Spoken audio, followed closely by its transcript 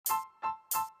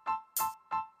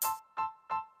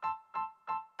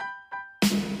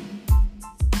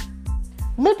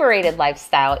Liberated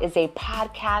Lifestyle is a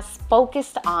podcast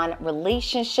focused on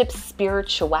relationships,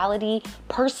 spirituality,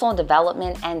 personal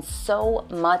development, and so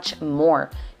much more.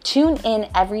 Tune in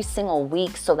every single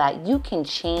week so that you can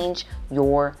change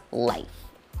your life.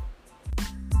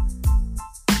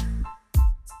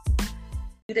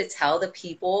 To tell the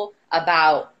people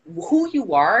about who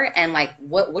you are and like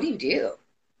what do you do?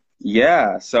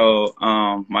 Yeah, so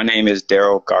my name is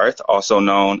Daryl Garth, also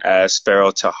known as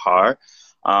Pharaoh Tahar.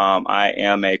 I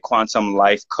am a quantum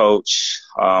life coach,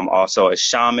 also a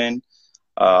shaman,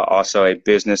 also a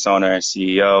business owner and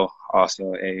CEO,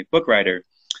 also a book writer.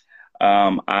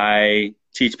 I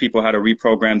teach people how to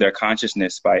reprogram their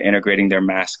consciousness by integrating their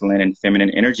masculine and feminine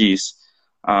energies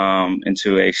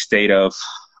into a state of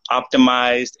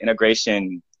optimized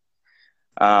integration.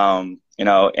 In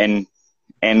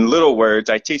little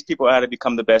words, I teach people how to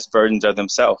become the best versions of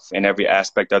themselves in every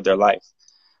aspect of their life.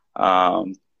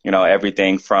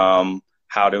 Everything from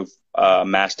how to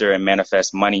master and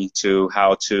manifest money to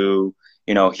how to,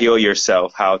 heal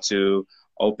yourself, how to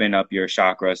open up your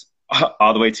chakras,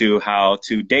 all the way to how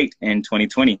to date in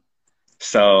 2020.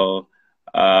 So,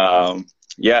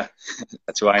 yeah,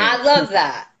 that's who I am. I love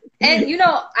that. And,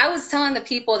 I was telling the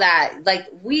people that, like,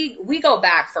 we go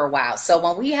back for a while. So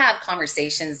when we have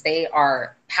conversations, they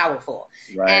are powerful.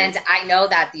 Right. And I know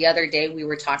that the other day we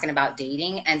were talking about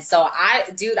dating. And so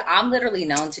I'm literally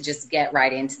known to just get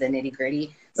right into the nitty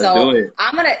gritty. So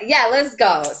let's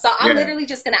go. So I'm literally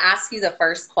just going to ask you the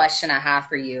first question I have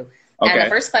for you. Okay. And the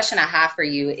first question I have for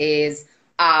you is,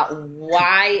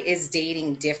 why is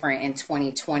dating different in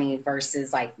 2020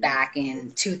 versus like back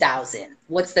in 2000?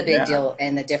 What's the big deal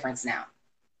and the difference now?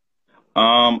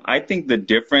 I think the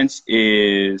difference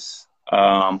is,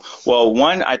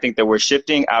 one, I think that we're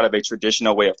shifting out of a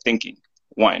traditional way of thinking,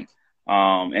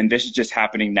 and this is just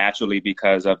happening naturally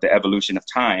because of the evolution of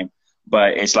time.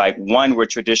 But it's like, one, we're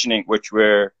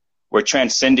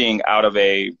transcending out of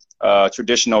a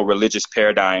traditional religious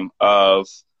paradigm of,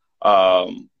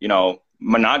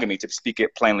 monogamy, to speak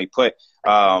it plainly put,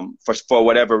 for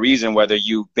whatever reason, whether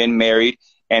you've been married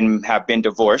and have been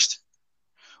divorced,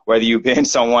 whether you've been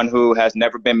someone who has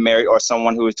never been married or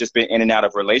someone who has just been in and out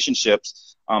of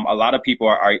relationships, a lot of people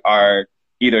are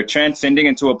either transcending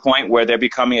into a point where they're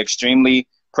becoming extremely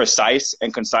precise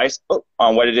and concise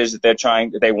on what it is that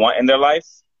they want in their life,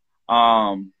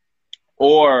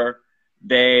 or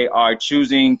they are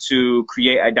choosing to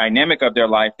create a dynamic of their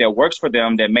life that works for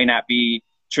them that may not be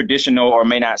traditional or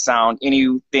may not sound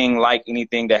anything like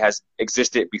anything that has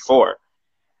existed before.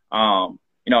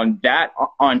 That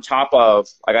on top of,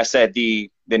 like I said, the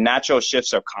natural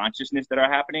shifts of consciousness that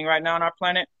are happening right now on our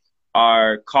planet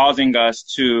are causing us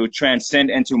to transcend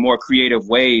into more creative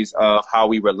ways of how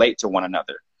we relate to one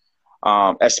another.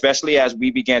 Especially as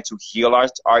we begin to heal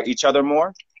each other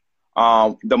more.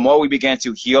 The more we begin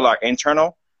to heal our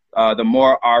internal, the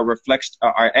more our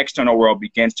external world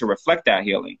begins to reflect that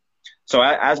healing. So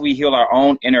as we heal our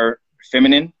own inner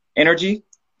feminine energy,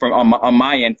 on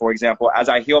my end, for example, as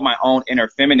I heal my own inner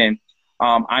feminine,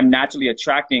 I'm naturally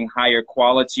attracting higher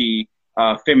quality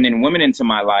feminine women into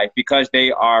my life because they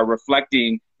are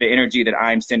reflecting the energy that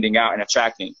I'm sending out and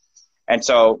attracting. And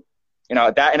so,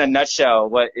 that in a nutshell,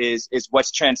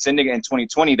 what's transcending in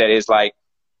 2020, that is like,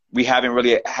 we haven't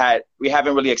really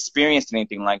experienced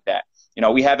anything like that.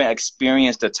 We haven't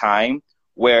experienced a time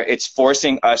where it's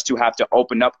forcing us to have to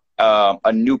open up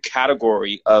a new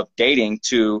category of dating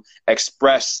to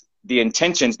express the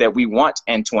intentions that we want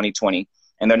in 2020.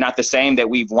 And they're not the same that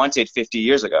we've wanted 50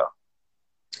 years ago.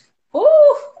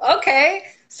 Ooh, okay.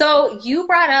 So you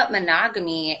brought up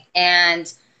monogamy,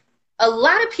 and a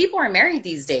lot of people are married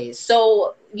these days.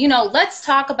 So, let's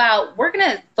talk about, we're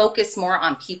going to focus more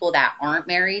on people that aren't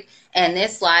married. And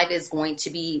this live is going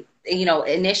to be,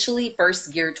 initially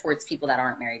first geared towards people that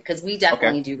aren't married, because we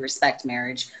definitely do respect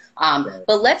marriage.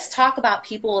 But let's talk about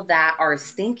people that are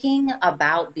thinking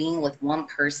about being with one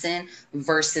person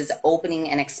versus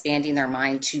opening and expanding their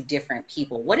mind to different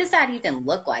people. What does that even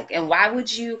look like? And why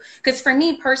would you, because for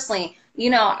me personally,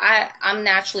 I'm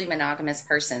naturally a monogamous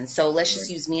person. So let's just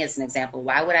use me as an example.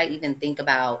 Why would I even think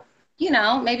about,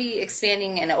 maybe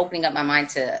expanding and opening up my mind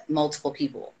to multiple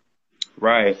people?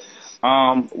 Right.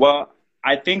 Well,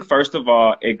 I think first of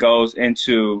all, it goes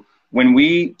into, when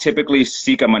we typically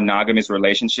seek a monogamous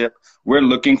relationship, we're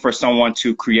looking for someone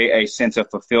to create a sense of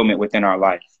fulfillment within our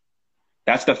life.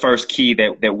 That's the first key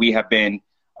that we have been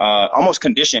almost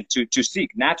conditioned to seek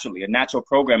naturally, a natural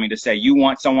programming to say, you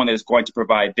want someone that is going to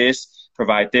provide this,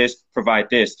 provide this, provide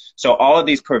this. So all of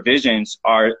these provisions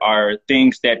are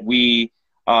things that we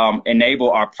enable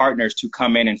our partners to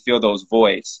come in and fill those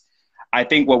voids. I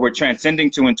think what we're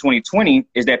transcending to in 2020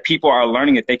 is that people are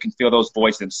learning that they can fill those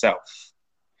voids themselves.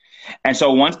 And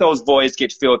so once those voids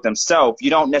get filled themselves, you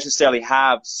don't necessarily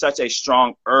have such a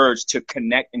strong urge to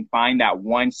connect and find that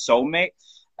one soulmate,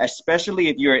 especially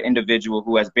if you're an individual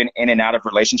who has been in and out of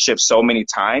relationships so many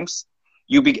times.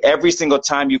 Every single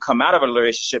time you come out of a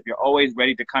relationship, you're always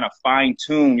ready to kind of fine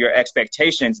tune your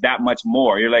expectations that much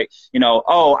more. You're like,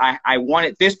 oh, I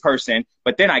wanted this person,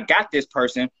 but then I got this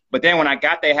person. But then when I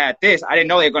got, they had this, I didn't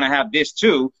know they were going to have this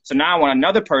too. So now I want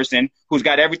another person who's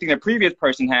got everything the previous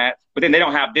person had, but then they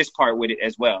don't have this part with it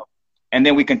as well. And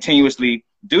then we continuously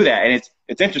do that. And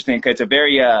it's interesting because it's a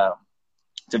very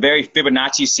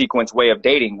Fibonacci sequence way of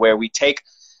dating, where we take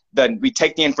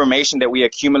the information that we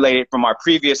accumulated from our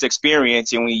previous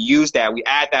experience, and we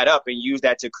add that up and use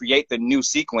that to create the new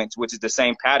sequence, which is the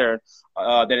same pattern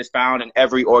that is found in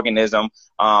every organism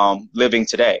living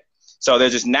today. So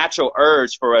there's this natural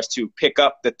urge for us to pick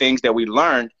up the things that we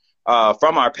learned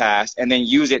from our past and then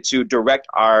use it to direct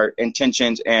our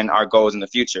intentions and our goals in the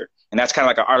future. And that's kind of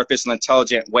like an artificial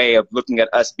intelligent way of looking at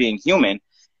us being human.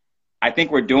 I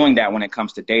think we're doing that when it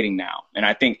comes to dating now. And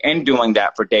I think in doing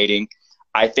that for dating,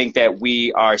 I think that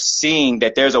we are seeing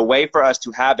that there's a way for us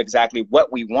to have exactly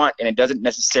what we want, and it doesn't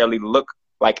necessarily look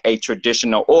like a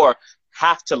traditional or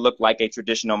have to look like a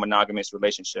traditional monogamous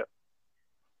relationship.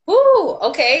 Ooh,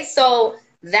 okay. So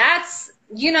that's,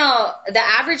 the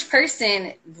average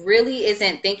person really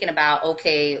isn't thinking about,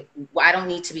 okay, I don't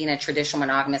need to be in a traditional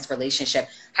monogamous relationship.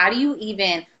 How do you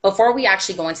even, before we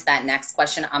actually go into that next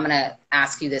question, I'm going to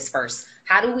ask you this first.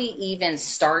 How do we even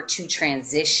start to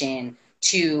transition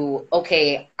to,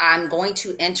 okay, I'm going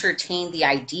to entertain the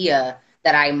idea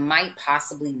that I might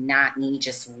possibly not need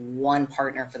just one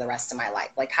partner for the rest of my life?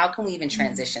 Like, how can we even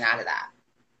transition out of that?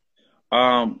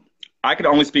 I could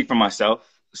only speak for myself.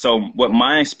 So what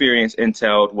my experience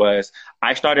entailed was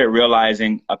I started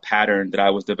realizing a pattern that I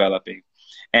was developing.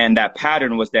 And that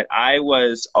pattern was that I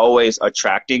was always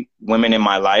attracting women in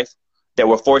my life that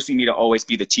were forcing me to always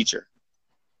be the teacher.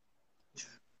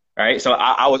 Right. So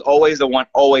I was always the one,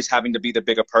 always having to be the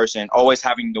bigger person, always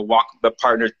having to walk the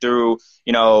partner through,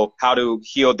 how to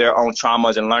heal their own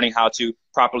traumas and learning how to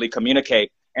properly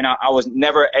communicate. And I was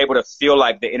never able to feel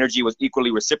like the energy was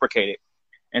equally reciprocated.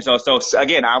 And so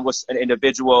again, I was an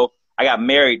individual. I got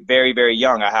married very, very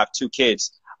young. I have 2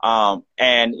 kids. And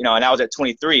I was at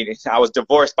 23. I was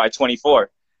divorced by 24.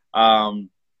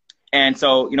 And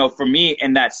so, for me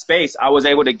in that space, I was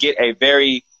able to get a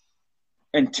very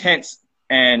intense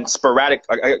and sporadic,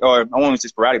 or I won't even say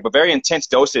sporadic, but very intense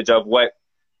dosage of what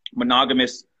the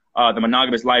monogamous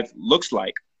life looks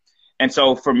like. And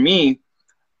so for me,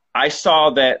 I saw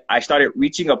that I started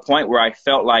reaching a point where I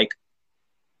felt like,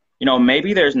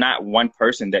 maybe there's not one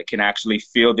person that can actually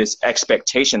feel this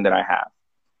expectation that I have.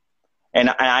 And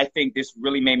I think this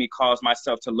really made me cause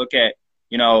myself to look at,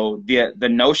 the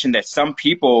notion that some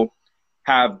people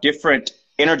have different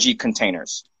energy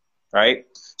containers, right?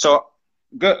 So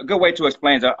good way to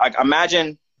explain is, like,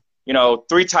 imagine,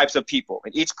 3 types of people,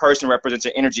 and each person represents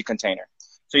an energy container.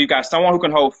 So you've got someone who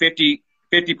can hold 50%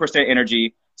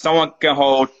 energy, someone can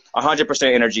hold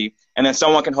 100% energy, and then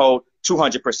someone can hold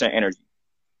 200% energy,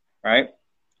 right?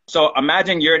 So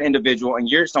imagine you're an individual and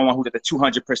you're someone who's at the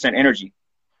 200% energy,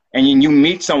 and you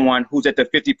meet someone who's at the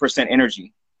 50%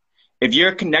 energy. If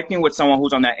you're connecting with someone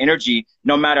who's on that energy,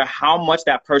 no matter how much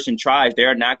that person tries,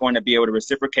 they're not going to be able to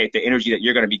reciprocate the energy that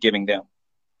you're going to be giving them.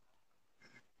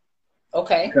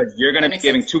 Okay. Because you're going to be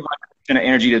giving 200% of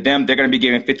energy to them. They're going to be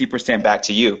giving 50% back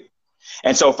to you.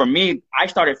 And so for me, I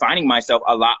started finding myself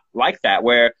a lot like that,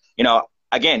 where,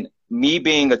 again, me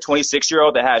being a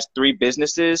 26-year-old that has 3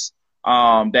 businesses,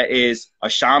 that is a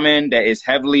shaman, that is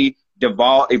heavily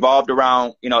evolved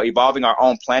around, evolving our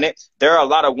own planet. There are a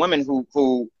lot of women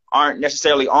who aren't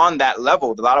necessarily on that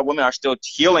level. A lot of women are still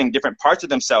healing different parts of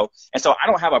themselves. And so I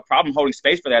don't have a problem holding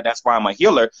space for that. That's why I'm a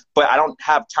healer, but I don't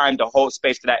have time to hold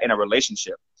space for that in a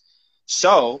relationship.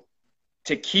 So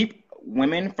to keep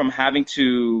women from having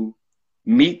to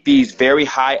meet these very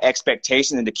high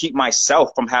expectations, and to keep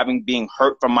myself from being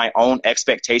hurt from my own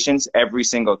expectations every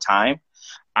single time,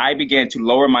 I began to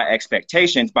lower my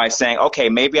expectations by saying, okay,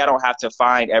 maybe I don't have to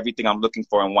find everything I'm looking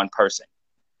for in one person.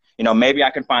 Maybe I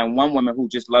can find one woman who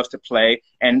just loves to play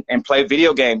and play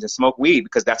video games and smoke weed,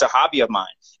 because that's a hobby of mine.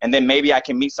 And then maybe I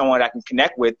can meet someone that I can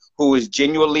connect with who is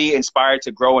genuinely inspired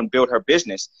to grow and build her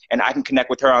business, and I can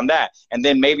connect with her on that. And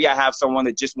then maybe I have someone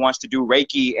that just wants to do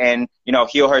Reiki and,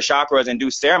 heal her chakras and do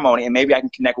ceremony, and maybe I can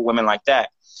connect with women like that.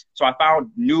 So I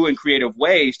found new and creative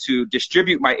ways to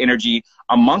distribute my energy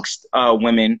amongst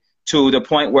women, to the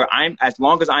point where as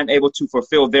long as I'm able to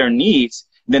fulfill their needs,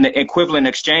 then the equivalent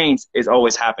exchange is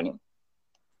always happening.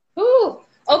 Ooh.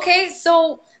 Okay,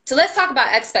 so let's talk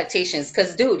about expectations.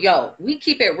 Cause dude, yo, we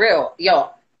keep it real. Yo,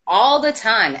 all the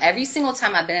time, every single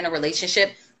time I've been in a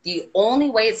relationship, the only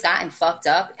way it's gotten fucked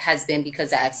up has been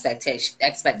because of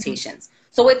expectations.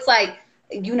 So it's like,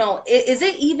 is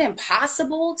it even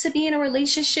possible to be in a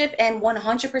relationship and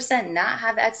 100% not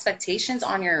have expectations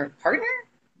on your partner?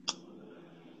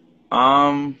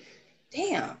 Um,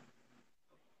 Damn.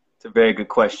 it's a very good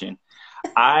question.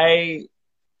 I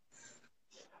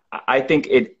I think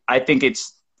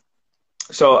it's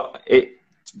so it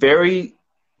very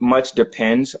much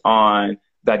depends on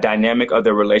the dynamic of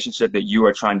the relationship that you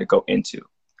are trying to go into.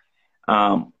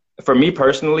 Um, for me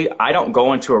personally, I don't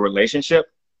go into a relationship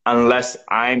unless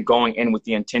I'm going in with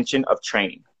the intention of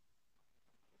training.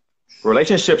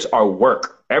 Relationships are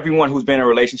work. Everyone who's been in a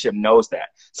relationship knows that.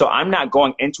 So I'm not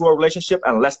going into a relationship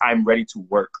unless I'm ready to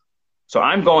work. So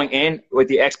I'm going in with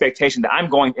the expectation that I'm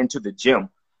going into the gym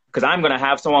because I'm going to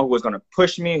have someone who is going to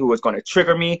push me, who is going to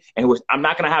trigger me, and I'm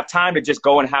not going to have time to just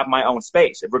go and have my own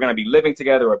space. If we're going to be living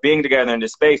together or being together in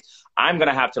this space, I'm going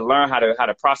to have to learn how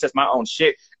to process my own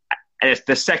shit. And it's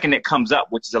the second it comes up,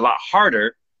 which is a lot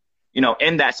harder,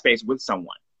 in that space with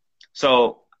someone.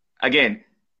 So again,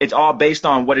 it's all based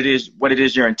on what it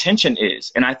is your intention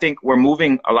is. And I think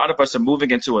a lot of us are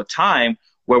moving into a time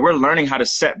where we're learning how to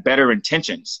set better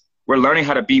intentions. We're learning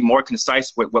how to be more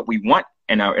concise with what we want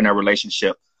in our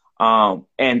relationship.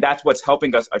 And that's what's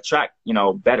helping us attract,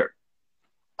 better.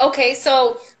 Okay,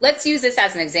 so let's use this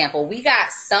as an example. We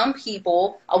got some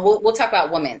people, we'll talk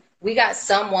about women. We got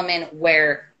some women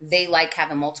where they like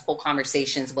having multiple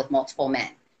conversations with multiple men.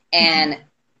 And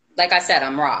like I said,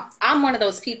 I'm raw. I'm one of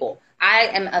those people. I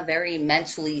am a very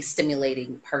mentally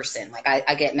stimulating person. Like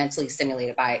I get mentally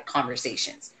stimulated by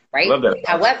conversations, right? Love that.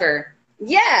 However,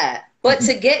 yeah, but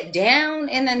to get down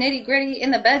in the nitty gritty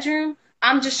in the bedroom,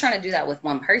 I'm just trying to do that with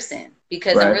one person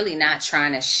because I'm Right. really not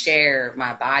trying to share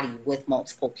my body with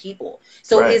multiple people.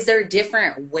 So Right. is there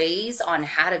different ways on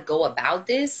how to go about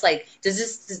this? Like, does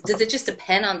it just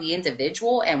depend on the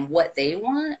individual and what they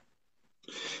want?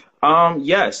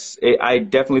 Yes, I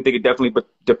definitely think it definitely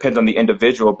depends on the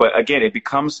individual. But again,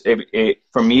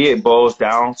 for me, it boils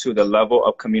down to the level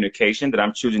of communication that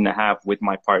I'm choosing to have with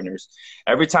my partners.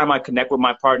 Every time I connect with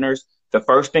my partners, the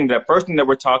first thing that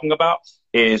we're talking about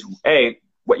is, A,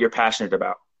 what you're passionate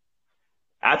about.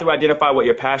 After we identify what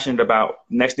you're passionate about,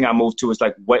 next thing I move to is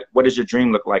like, what does your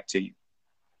dream look like to you?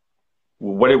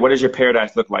 What does your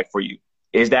paradise look like for you?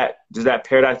 Does that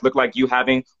paradise look like you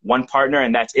having one partner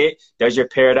and that's it? Does your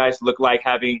paradise look like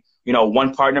having,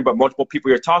 one partner but multiple people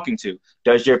you're talking to?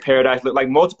 Does your paradise look like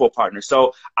multiple partners?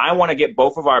 So I want to get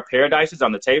both of our paradises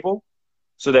on the table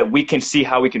so that we can see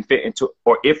how we can fit into,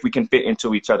 or if we can fit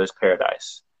into each other's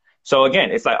paradise. So again,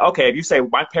 it's like, okay, if you say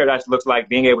my paradise looks like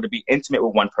being able to be intimate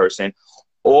with one person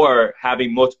or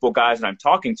having multiple guys that I'm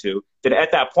talking to, then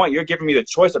at that point, you're giving me the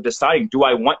choice of deciding, do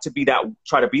I want to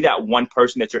try to be that one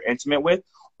person that you're intimate with?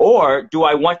 Or do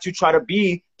I want to try to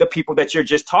be the people that you're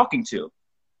just talking to?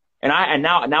 And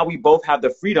now we both have the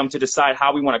freedom to decide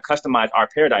how we want to customize our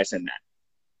paradise in that.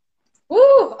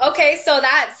 Woo! Okay, so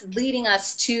that's leading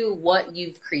us to what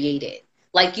you've created.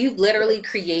 Like you've literally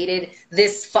created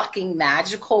this fucking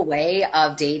magical way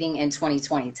of dating in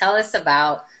 2020. Tell us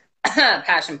about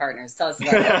passion partners. Tell us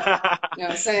about that. You know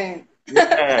what I'm saying?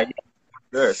 Yeah,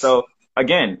 sure. So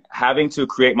again, having to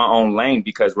create my own lane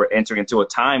because we're entering into a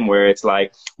time where it's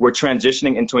like we're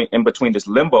transitioning in between this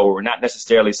limbo. We're not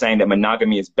necessarily saying that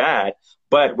monogamy is bad,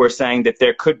 but we're saying that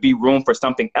there could be room for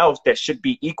something else that should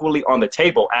be equally on the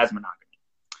table as monogamy.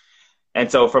 And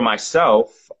so for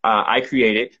myself, I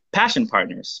created Passion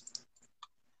Partners.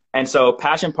 And so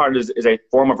Passion Partners is a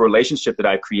form of relationship that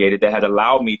I created that had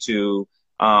allowed me to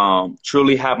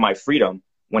truly have my freedom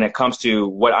when it comes to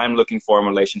what I'm looking for in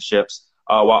relationships,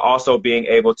 while also being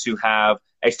able to have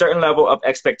a certain level of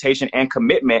expectation and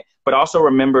commitment, but also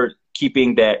remember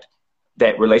keeping that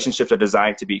relationships are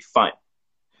designed to be fun.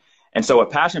 And so what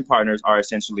Passion Partners are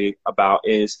essentially about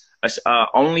is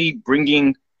only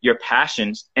bringing your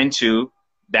passions into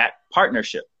that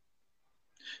partnership.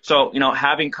 So,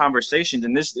 having conversations,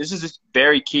 and this is just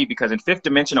very key because in fifth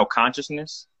dimensional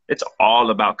consciousness, it's all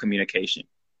about communication.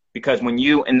 Because when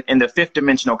in the fifth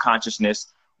dimensional consciousness,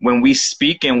 when we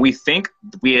speak and we think,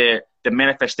 the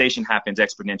manifestation happens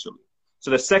exponentially.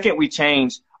 So the second we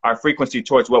change our frequency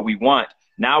towards what we want,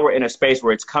 now we're in a space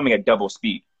where it's coming at double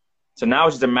speed. So now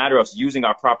it's just a matter of using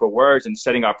our proper words and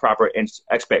setting our proper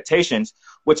expectations,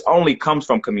 which only comes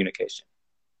from communication.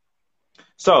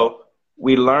 So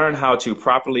we learn how to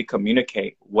properly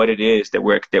communicate what it is that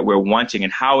we're wanting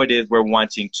and how it is we're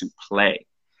wanting to play.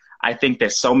 I think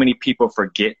that so many people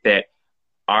forget that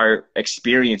our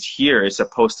experience here is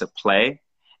supposed to play,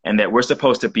 and that we're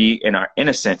supposed to be in our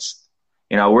innocence.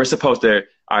 You know, we're supposed to,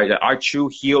 our true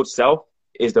healed self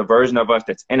is the version of us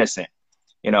that's innocent.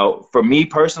 You know, for me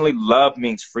personally, love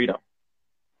means freedom.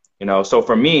 You know, so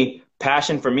for me,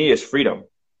 passion for me is freedom.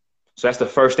 So that's the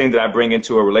first thing that I bring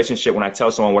into a relationship when I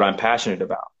tell someone what I'm passionate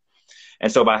about.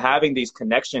 And so by having these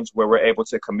connections where we're able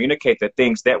to communicate the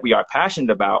things that we are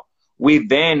passionate about, we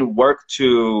then work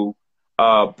to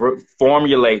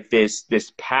formulate this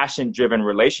passion-driven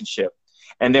relationship.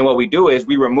 And then what we do is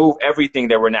we remove everything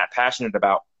that we're not passionate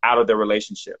about out of the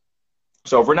relationship.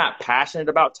 So if we're not passionate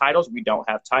about titles, we don't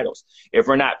have titles. If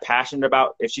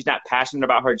she's not passionate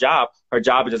about her job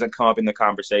doesn't come up in the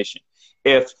conversation.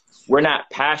 If we're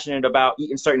not passionate about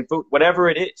eating certain food, whatever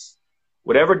it is,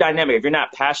 whatever dynamic, if you're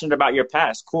not passionate about your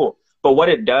past, cool. But what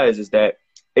it does is that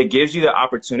it gives you the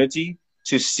opportunity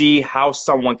to see how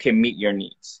someone can meet your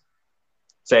needs.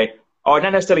 Say, oh,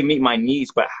 not necessarily meet my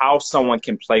needs, but how someone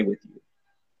can play with you.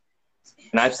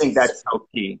 And I think that's so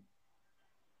key.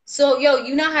 So,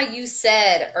 you know how you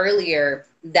said earlier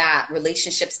that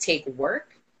relationships take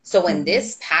work? So in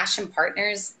this Passion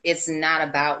Partners, it's not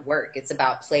about work. It's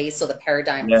about play. So the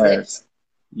paradigm flips.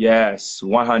 Yes,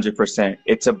 100%.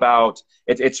 It's about,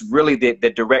 it's really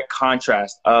the direct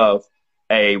contrast of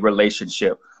a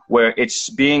relationship where it's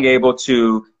being able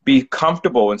to be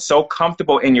comfortable and so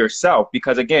comfortable in yourself.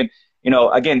 Because again,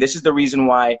 this is the reason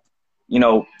why,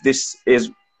 this is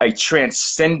a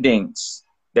transcendence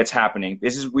that's happening.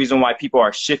 This is the reason why people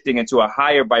are shifting into a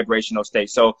higher vibrational state.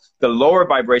 So the lower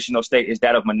vibrational state is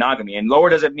that of monogamy. And lower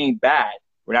doesn't mean bad.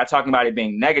 We're not talking about it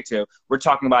being negative. We're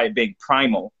talking about it being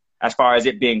primal, as far as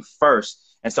it being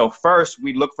first. And so first,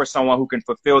 we look for someone who can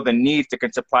fulfill the needs that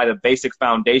can supply the basic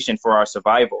foundation for our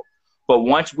survival. But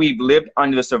once we've lived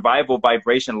under the survival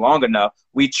vibration long enough,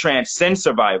 we transcend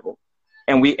survival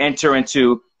and we enter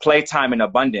into playtime and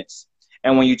abundance.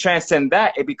 And when you transcend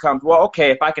that, it becomes, well, okay,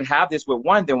 if I can have this with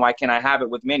one, then why can't I have it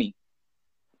with many?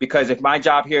 Because if my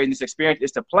job here in this experience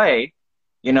is to play,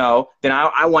 then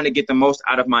I want to get the most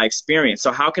out of my experience.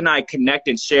 So how can I connect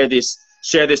and share this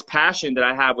passion that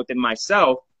I have within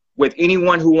myself with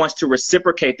anyone who wants to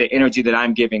reciprocate the energy that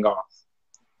I'm giving off?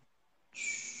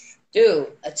 Dude,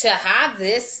 to have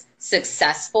this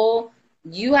successful,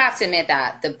 you have to admit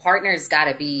that the partner's got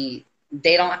to be,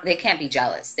 they can't be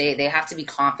jealous. They have to be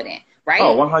confident, right?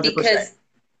 Oh, 100%.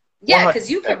 Because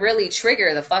you could really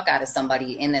trigger the fuck out of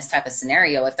somebody in this type of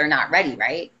scenario if they're not ready,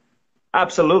 right?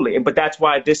 Absolutely. But that's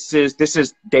why this is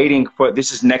dating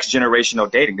this is next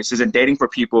generational dating. This isn't dating for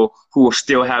people who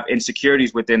still have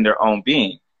insecurities within their own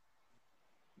being.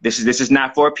 This is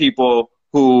not for people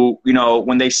who,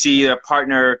 when they see their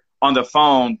partner on the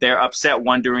phone, they're upset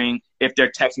wondering if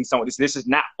they're texting someone. This is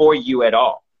not for you at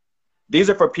all. These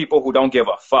are for people who don't give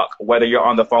a fuck whether you're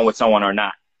on the phone with someone or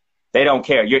not. They don't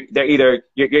care. You're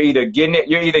either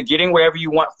getting wherever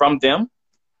you want from them,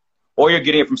 or you're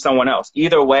getting it from someone else.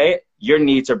 Either way, your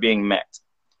needs are being met.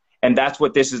 And that's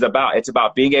what this is about. It's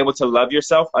about being able to love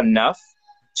yourself enough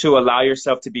to allow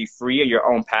yourself to be free of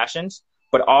your own passions,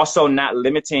 but also not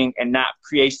limiting and not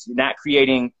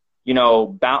creating,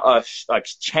 like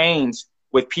chains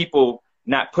with people,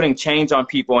 not putting chains on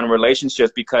people in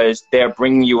relationships because they're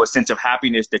bringing you a sense of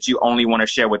happiness that you only want to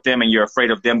share with them, and you're afraid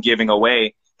of them giving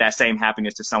away that same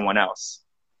happiness to someone else.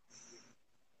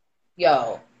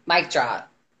 Yo, mic drop.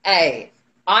 Hey,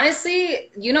 honestly,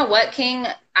 you know what, King?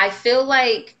 I feel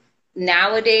like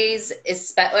nowadays,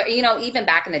 even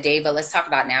back in the day, but let's talk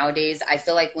about nowadays. I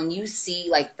feel like when you see,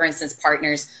 like, for instance,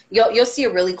 partners, you'll see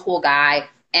a really cool guy,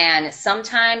 and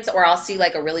sometimes, or I'll see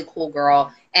like a really cool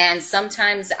girl, and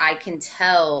sometimes I can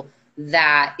tell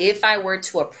that if I were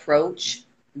to approach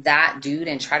that dude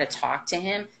and try to talk to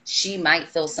him, she might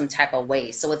feel some type of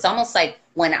way. So it's almost like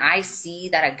when I see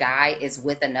that a guy is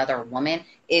with another woman,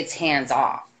 it's hands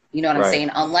off. You know what I'm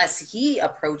saying? Unless he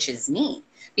approaches me,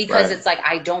 because it's like,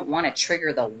 I don't want to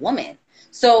trigger the woman.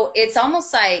 So it's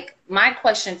almost like, my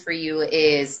question for you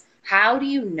is, how do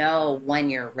you know when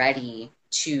you're ready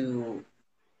to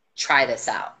try this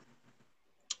out?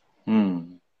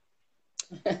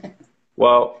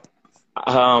 Well,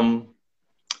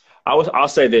 I'll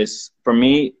say this. For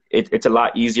me, it's a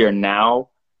lot easier now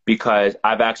because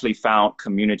I've actually found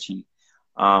community.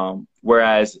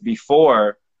 Whereas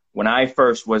before, when I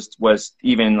first was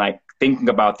even like thinking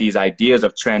about these ideas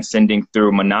of transcending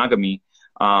through monogamy,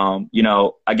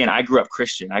 again, I grew up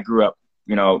Christian. I grew up,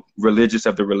 religious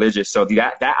of the religious. So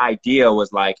that idea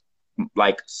was like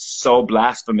so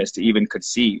blasphemous to even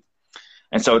conceive.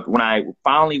 And so when I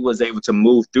finally was able to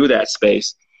move through that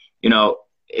space,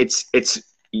 it's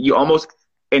you almost,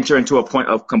 enter into a point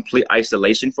of complete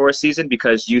isolation for a season,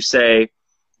 because you say,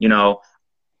 you know,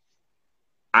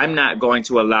 I'm not going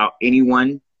to allow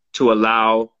anyone to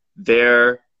allow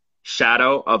their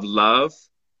shadow of love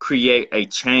create a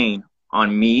chain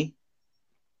on me,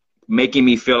 making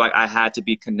me feel like I had to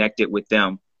be connected with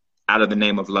them out of the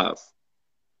name of love.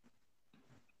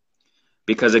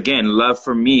 Because again, love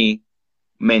for me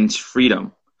means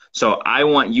freedom. So I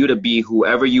want you to be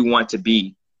whoever you want to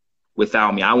be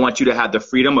without me. I want you to have the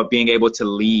freedom of being able to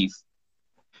leave.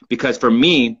 Because for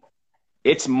me,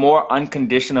 it's more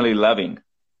unconditionally loving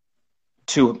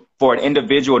for an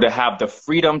individual to have the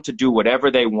freedom to do whatever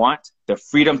they want, the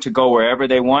freedom to go wherever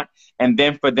they want, and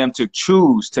then for them to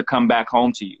choose to come back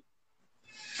home to you.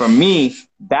 For me,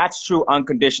 that's true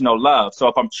unconditional love. So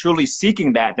if I'm truly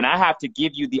seeking that, then I have to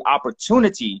give you the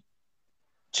opportunity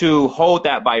to hold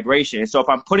that vibration. And so if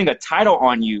I'm putting a title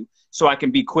on you so I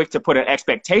can be quick to put an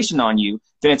expectation on you,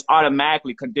 then it's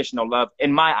automatically conditional love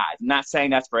in my eyes. I'm not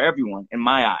saying that's for everyone, in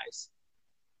my eyes.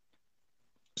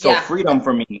 So freedom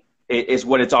for me is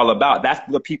what it's all about. That's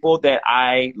the people that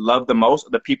I love the most,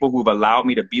 the people who've allowed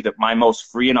me to be my most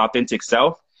free and authentic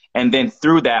self. And then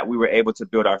through that, we were able to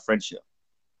build our friendship.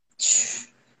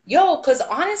 Yo, because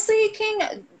honestly,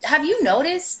 King, have you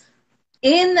noticed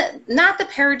in not the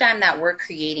paradigm that we're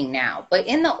creating now, but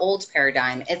in the old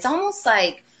paradigm, it's almost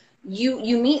like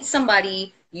you meet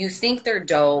somebody, you think they're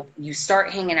dope, you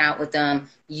start hanging out with them,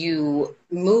 you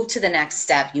move to the next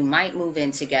step, you might move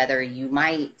in together, you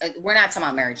might, we're not talking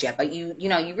about marriage yet, but you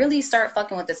really start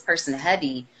fucking with this person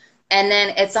heavy. And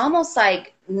then it's almost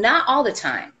like, not all the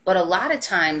time, but a lot of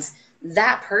times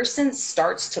that person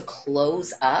starts to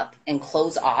close up and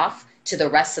close off to the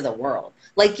rest of the world.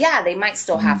 Like, yeah, they might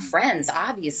still have friends,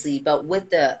 obviously, but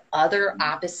with the other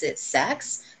opposite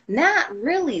sex, not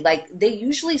really. Like, they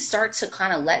usually start to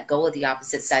kind of let go of the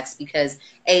opposite sex because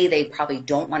A, they probably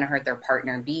don't want to hurt their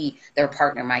partner. B, their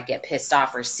partner might get pissed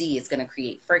off, or C, it's going to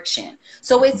create friction.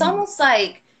 So it's almost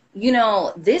like,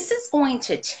 this is going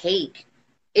to take,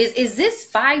 is this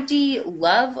 5D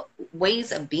love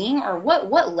ways of being, or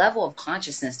what level of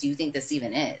consciousness do you think this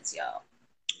even is, yo?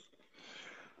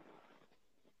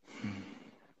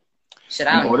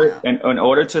 In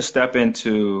order to step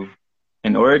into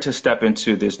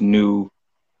this new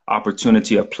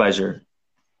opportunity of pleasure,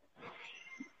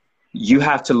 you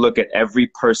have to look at every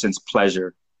person's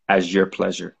pleasure as your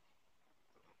pleasure.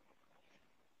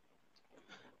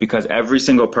 Because every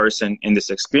single person in this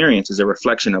experience is a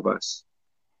reflection of us.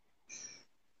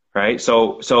 Right?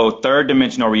 So third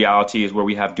dimensional reality is where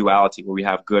we have duality, where we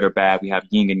have good or bad, we have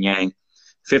yin and yang.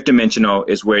 Fifth dimensional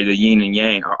is where the yin and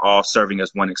yang are all serving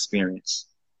as one experience.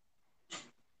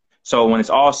 So when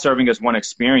it's all serving as one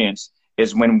experience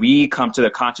is when we come to the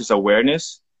conscious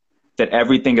awareness that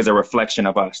everything is a reflection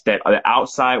of us, that the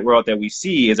outside world that we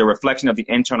see is a reflection of the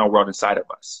internal world inside of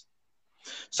us.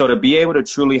 So to be able to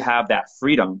truly have that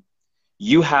freedom,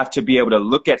 you have to be able to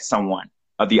look at someone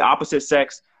of the opposite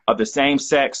sex, of the same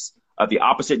sex, of the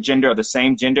opposite gender, of the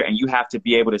same gender, and you have to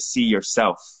be able to see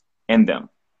yourself in them.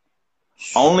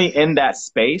 Only in that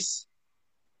space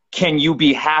can you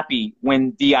be happy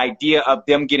when the idea of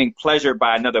them getting pleasured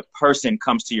by another person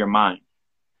comes to your mind.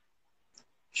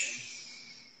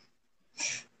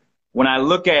 When I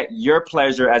look at your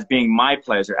pleasure as being my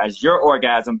pleasure, as your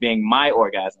orgasm being my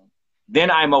orgasm,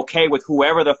 then I'm okay with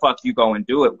whoever the fuck you go and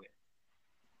do it with.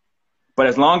 But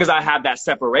as long as I have that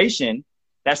separation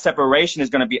is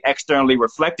going to be externally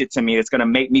reflected to me. It's going to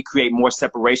make me create more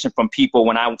separation from people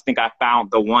when I think I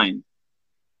found the one.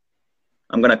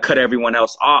 I'm going to cut everyone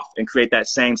else off and create that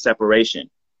same separation.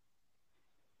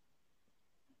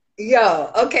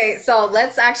 Yo, okay, so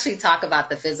let's actually talk about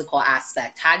the physical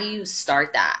aspect. How do you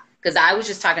start that? Because I was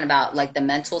just talking about like the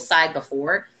mental side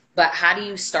before, but how do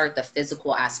you start the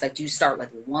physical aspect? Do you start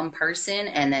with one person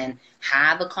and then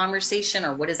have a conversation,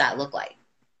 or what does that look like?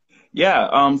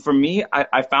 Yeah, for me,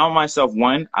 I found myself,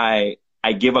 I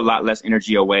give a lot less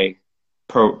energy away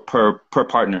per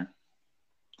partner.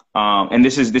 And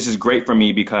this is great for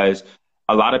me because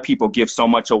a lot of people give so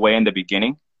much away in the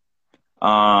beginning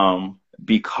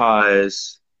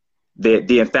because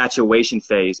the infatuation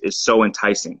phase is so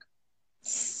enticing.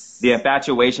 The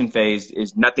infatuation phase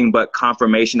is nothing but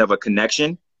confirmation of a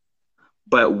connection,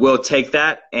 but we'll take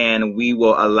that and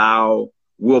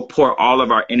we'll pour all of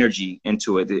our energy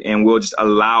into it, and we'll just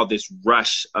allow this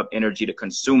rush of energy to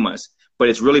consume us, but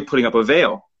it's really putting up a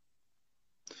veil.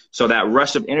 So that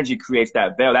rush of energy creates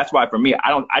that veil. That's why for me,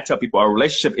 I tell people our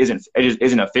relationship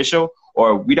isn't official,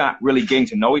 or we're not really getting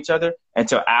to know each other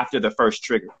until after the first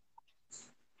trigger.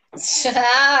 That's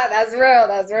real.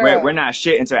 That's real. We're not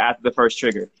shit until after the first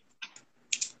trigger.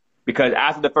 Because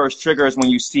after the first trigger is when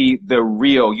you see the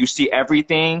real, you see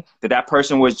everything that that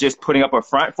person was just putting up a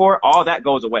front for, all that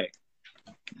goes away.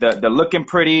 The looking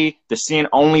pretty, the seeing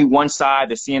only one side,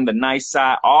 the seeing the nice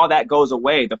side, all that goes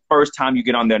away the first time you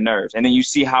get on their nerves. And then you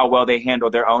see how well they handle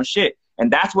their own shit.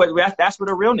 And that's what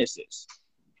the realness is.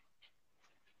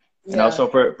 You know, so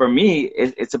for me,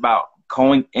 it's about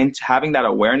going into having that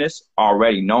awareness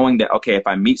already, knowing that, okay, if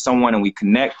I meet someone and we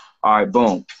connect, all right,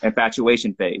 boom,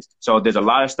 infatuation phase. So there's a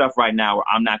lot of stuff right now where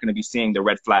I'm not going to be seeing the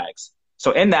red flags.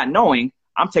 So in that knowing,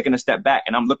 I'm taking a step back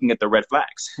and I'm looking at the red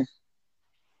flags.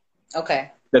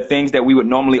 Okay. The things that we would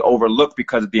normally overlook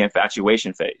because of the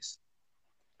infatuation phase.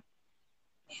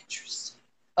 Interesting.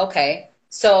 Okay.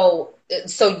 So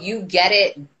you get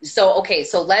it. So, okay.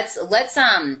 So let's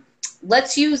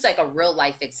use like a real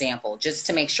life example just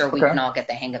to make sure we can all get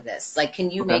the hang of this. Like, can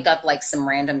you make up like some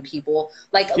random people?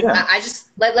 Like, I just,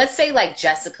 let's say like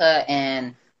Jessica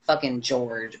and fucking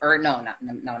George, or no,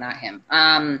 not him.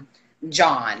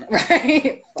 John,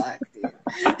 right? Fuck, dude.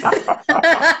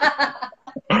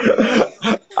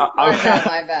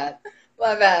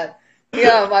 My bad.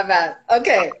 Yeah, my bad.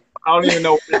 Okay. I don't even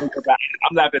know what to think about it.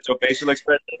 I'm laughing at your facial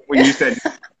expression when you said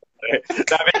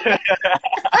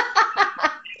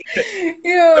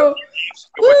Yo.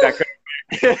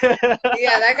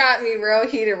 Yeah, that got me real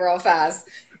heated real fast.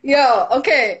 Yo,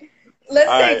 okay. Let's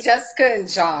say Jessica and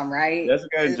John, right?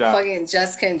 Fucking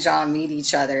Jessica and John meet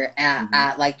each other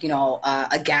at like, you know,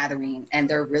 a gathering, and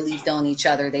they're really feeling each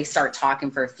other. They start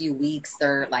talking for a few weeks.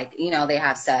 They're like, you know, they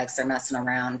have sex, they're messing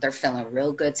around, they're feeling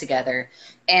real good together.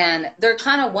 And they're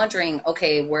kind of wondering,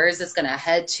 okay, where is this going to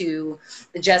head to?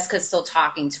 Jessica's still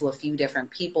talking to a few different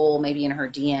people, maybe in her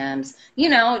DMs. You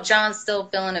know, John's still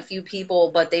feeling a few people,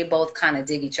 but they both kind of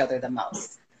dig each other the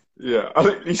most. Yeah. I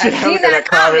seen that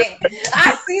comment.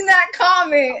 I seen that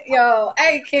comment. Yo,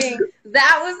 hey, King,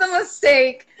 that was a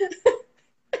mistake.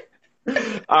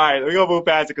 All right, we're going to move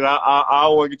past it because I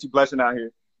don't want to get you blushing out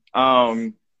here.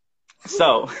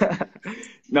 So,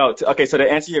 no, okay, so to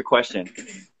answer your question,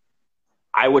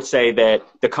 I would say that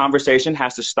the conversation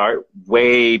has to start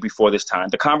way before this time.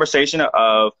 The conversation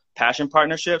of passion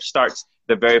partnership starts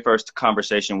the very first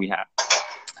conversation we have.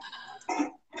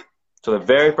 So the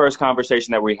very first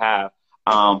conversation that we have,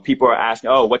 people are asking,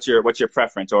 oh, what's your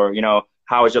preference? Or, you know,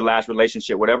 how was your last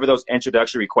relationship? Whatever those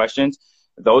introductory questions,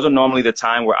 those are normally the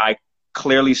time where I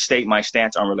clearly state my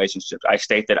stance on relationships. I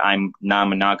state that I'm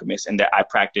non-monogamous and that I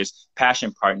practice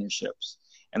passion partnerships.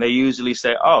 And they usually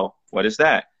say, oh, what is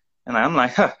that? And I'm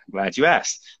like, huh, glad you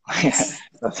asked.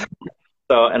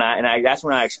 So, and that's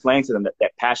when I explain to them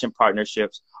that passion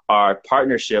partnerships are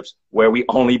partnerships where we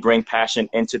only bring passion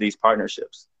into these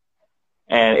partnerships.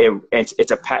 And it's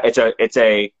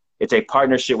a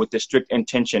partnership with the strict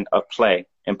intention of play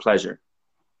and pleasure.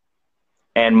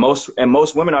 And most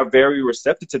women are very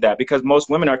receptive to that, because most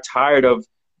women are tired of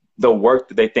the work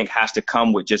that they think has to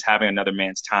come with just having another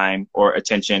man's time or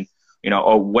attention, you know,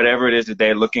 or whatever it is that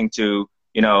they're looking to,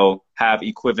 you know, have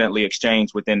equivalently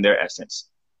exchanged within their essence,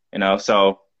 you know.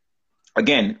 So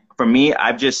again, for me,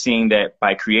 I've just seen that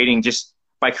by creating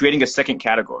a second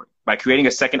category, by creating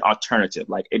a second alternative.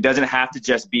 Like, it doesn't have to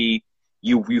just be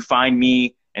you find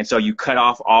me and so you cut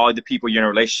off all the people you're in a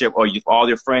relationship, or all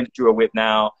your friends that you are with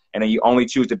now, and then you only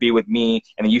choose to be with me,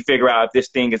 and then you figure out if this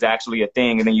thing is actually a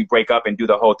thing, and then you break up and do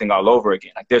the whole thing all over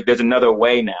again. Like, there's another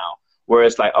way now where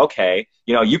it's like, okay,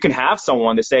 you know, you can have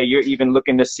someone to say you're even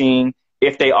looking to see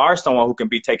if they are someone who can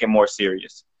be taken more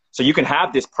serious. So you can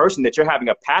have this person that you're having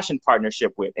a passion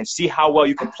partnership with and see how well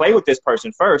you can play with this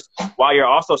person first, while you're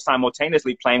also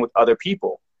simultaneously playing with other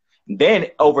people. Then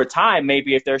over time,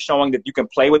 maybe if they're showing that you can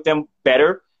play with them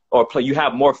better, or you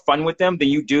have more fun with them than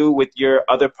you do with your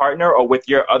other partner or with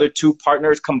your other two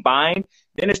partners combined,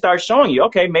 then it starts showing you,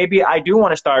 okay, maybe I do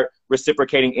want to start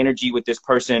reciprocating energy with this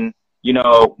person, you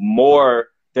know, more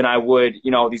than I would,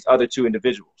 you know, these other two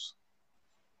individuals.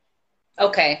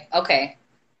 Okay.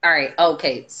 All right.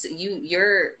 Okay. So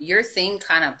your thing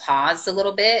kind of paused a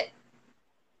little bit.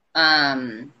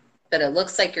 But it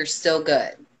looks like you're still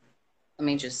good. Let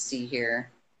me just see here.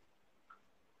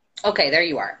 Okay, there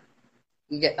you are.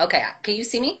 Okay, can you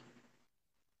see me?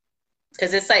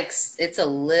 Because it's like, it's a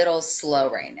little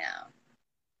slow right now.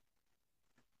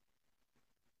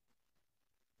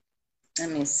 Let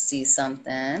me see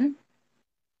something.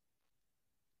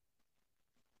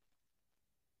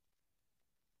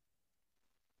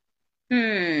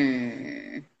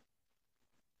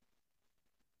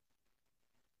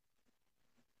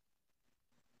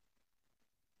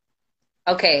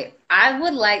 Okay, I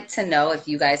would like to know if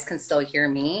you guys can still hear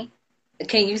me.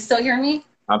 Can you still hear me?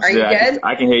 Are you good?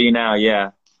 I can hear you now,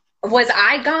 yeah. Was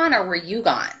I gone or were you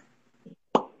gone?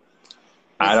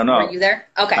 I don't know. Were you there?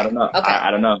 Okay. I don't know. Okay.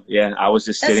 I don't know. Yeah, I was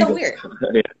just That's sitting so there.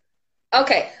 weird. Yeah.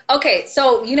 Okay. Okay.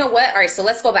 So you know what? All right. So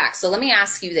let's go back. So let me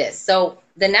ask you this. So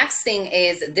the next thing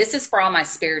is, this is for all my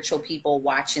spiritual people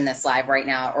watching this live right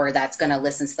now, or that's going to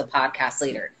listen to the podcast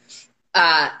later.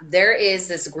 There is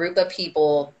this group of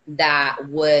people that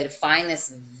would find this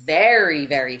very,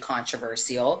 very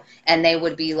controversial. And they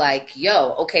would be like,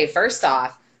 yo, okay, first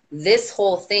off, this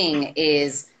whole thing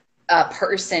is a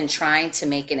person trying to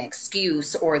make an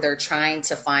excuse, or they're trying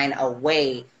to find a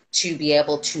way to be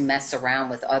able to mess around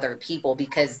with other people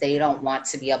because they don't want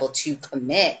to be able to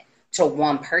commit to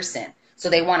one person. So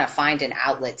they want to find an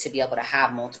outlet to be able to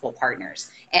have multiple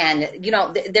partners. And, you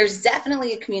know, there's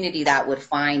definitely a community that would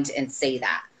find and say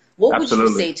that. What Absolutely.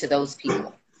 would you say to those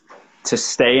people? To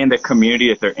stay in the community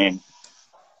that they're in.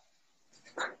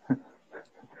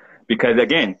 Because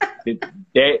again,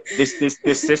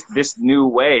 this new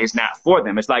way is not for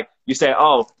them. It's like you say,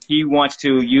 oh, he wants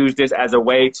to use this as a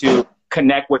way to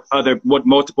connect with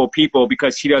multiple people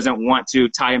because he doesn't want to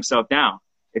tie himself down.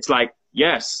 It's like,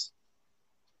 yes,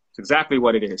 it's exactly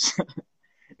what it is.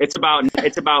 It's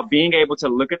about being able to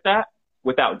look at that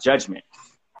without judgment.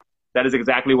 That is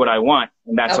exactly what I want,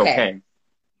 and that's okay.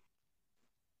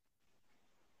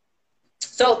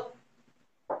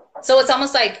 So it's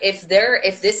almost like if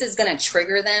this is going to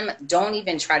trigger them, don't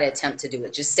even try to attempt to do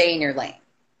it. Just stay in your lane.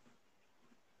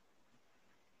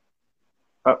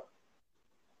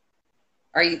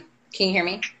 Can you hear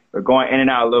me? We're going in and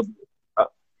out a little bit.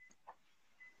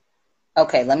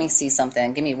 Okay, let me see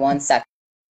something. Give me 1 second.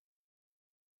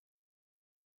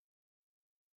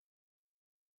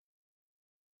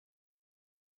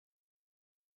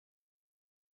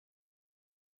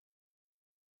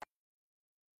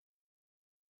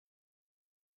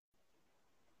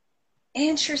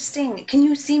 Interesting. Can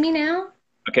you see me now?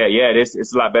 Okay, yeah,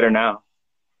 it's a lot better now.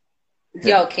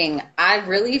 Yo, King, I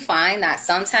really find that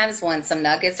sometimes when some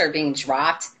nuggets are being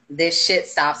dropped, this shit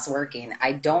stops working.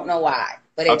 I don't know why,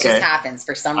 but it just happens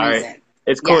for some reason. Right.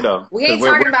 It's cool though. We ain't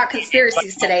talking about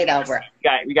conspiracies today though, bro.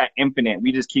 We got infinite.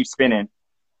 We just keep spinning.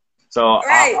 So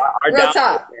right. our Real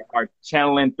talk. Are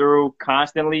channeling through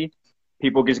constantly.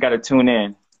 People just got to tune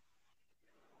in.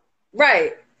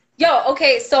 Right. Yo,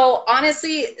 okay, so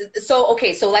honestly, so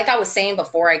like I was saying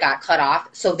before I got cut off,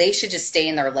 so they should just stay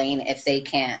in their lane if they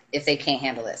can't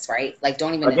handle this, right? Like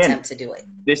don't even attempt to do it.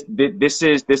 This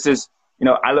is you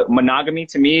know, monogamy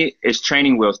to me is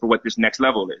training wheels for what this next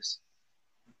level is.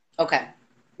 Okay.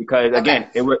 Because again,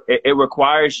 it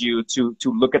requires you to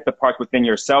look at the parts within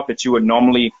yourself that you would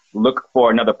normally look for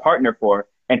another partner for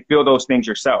and feel those things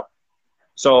yourself.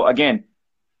 So again,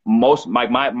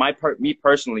 me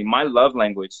personally, my love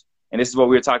language, and this is what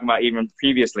we were talking about even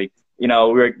previously, you know,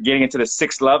 we were getting into the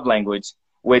 6th love language,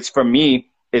 which for me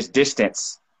is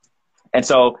distance. And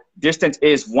so distance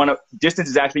is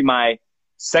actually my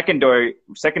secondary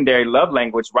love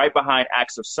language, right behind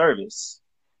acts of service.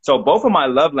 So both of my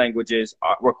love languages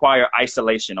require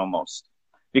isolation almost,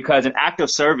 because an act of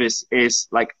service is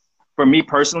like, for me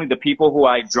personally, the people who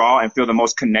I draw and feel the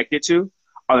most connected to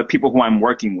are the people who I'm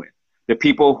working with. The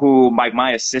people who, like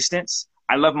my assistants,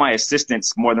 I love my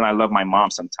assistants more than I love my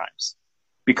mom sometimes,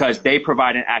 because they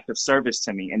provide an act of service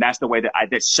to me. And that's the way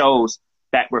that shows,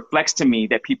 that reflects to me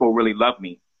that people really love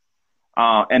me.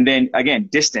 And then again,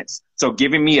 distance. So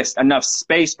giving me enough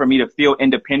space for me to feel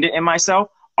independent in myself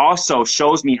also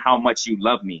shows me how much you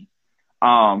love me.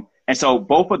 And so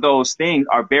both of those things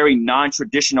are very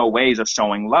non-traditional ways of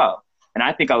showing love. And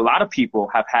I think a lot of people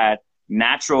have had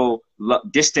natural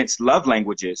distance love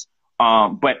languages,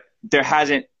 but there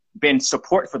hasn't been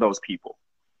support for those people.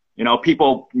 You know,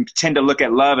 people tend to look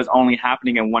at love as only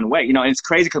happening in one way. You know, and it's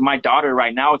crazy because my daughter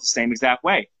right now is the same exact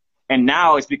way. And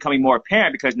now it's becoming more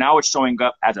apparent because now it's showing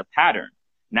up as a pattern.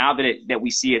 Now that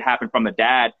we see it happen from the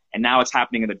dad, and now it's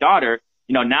happening in the daughter,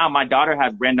 you know, now my daughter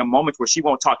has random moments where she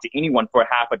won't talk to anyone for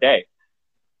half a day.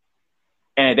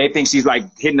 And they think she's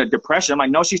like hitting a depression. I'm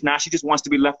like, no, she's not. She just wants to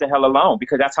be left the hell alone,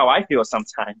 because that's how I feel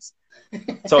sometimes.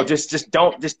 So just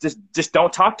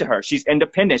don't talk to her. She's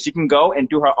independent. She can go and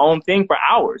do her own thing for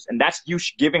hours. And that's you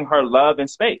giving her love and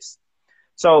space.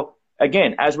 So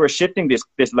again, as we're shifting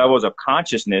this levels of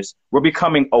consciousness, we're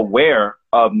becoming aware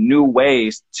of new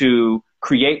ways to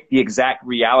create the exact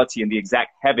reality and the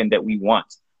exact heaven that we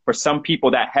want. For some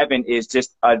people, that heaven is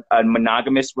just a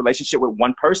monogamous relationship with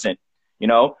one person. You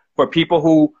know, for people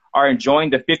who are enjoying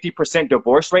the 50%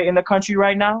 divorce rate in the country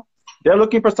right now, they're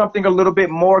looking for something a little bit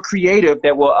more creative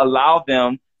that will allow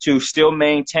them to still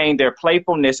maintain their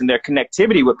playfulness and their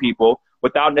connectivity with people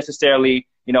without necessarily,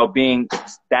 you know, being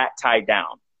that tied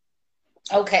down.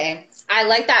 Okay. I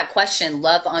like that question,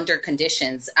 love under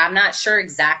conditions. I'm not sure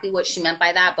exactly what she meant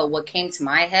by that, but what came to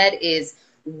my head is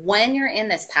when you're in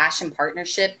this passion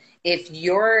partnership, if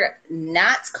you're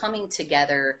not coming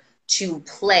together to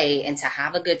play and to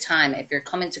have a good time, if you're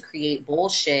coming to create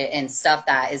bullshit and stuff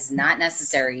that is not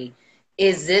necessary,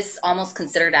 is this almost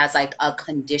considered as like a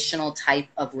conditional type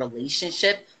of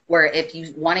relationship where if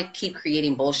you want to keep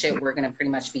creating bullshit, we're going to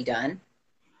pretty much be done?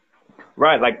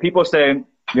 Right. Like people say,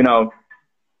 you know,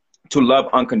 to love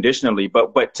unconditionally,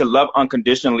 but to love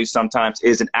unconditionally sometimes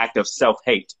is an act of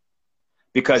self-hate.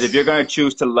 Because if you're going to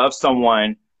choose to love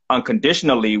someone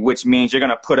unconditionally, which means you're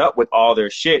going to put up with all their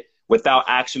shit without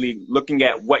actually looking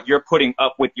at what you're putting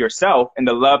up with yourself and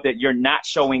the love that you're not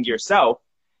showing yourself,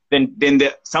 then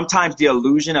sometimes the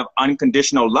illusion of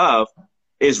unconditional love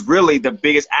is really the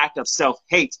biggest act of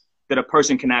self-hate that a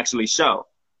person can actually show.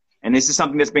 And this is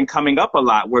something that's been coming up a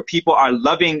lot, where people are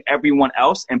loving everyone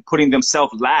else and putting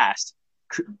themselves last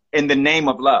in the name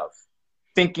of love,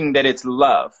 thinking that it's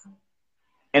love.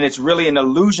 And it's really an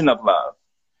illusion of love.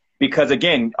 Because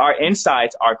again, our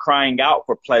insides are crying out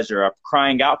for pleasure, are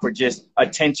crying out for just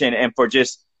attention and for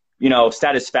just, you know,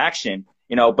 satisfaction,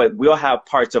 you know, but we'll have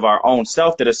parts of our own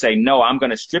self that will say, no, I'm going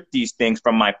to strip these things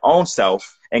from my own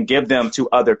self and give them to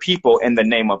other people in the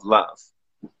name of love.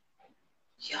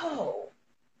 Yo,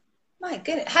 my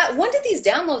goodness. When did these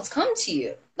downloads come to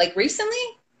you? Like recently?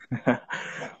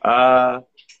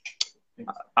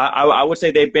 I would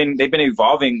say they've been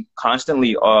evolving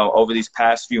constantly over these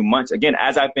past few months. Again,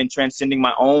 as I've been transcending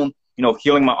my own, you know,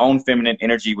 healing my own feminine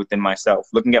energy within myself,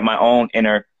 looking at my own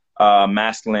inner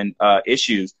masculine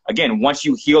issues. Again, once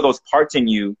you heal those parts in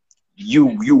you,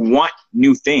 you want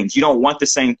new things. You don't want the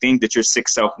same thing that your sick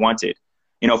self wanted.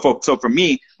 You know, so for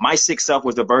me, my sick self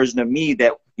was the version of me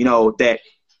that, you know, that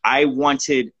I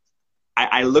wanted.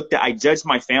 I judged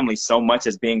my family so much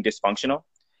as being dysfunctional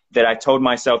that I told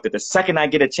myself that the second I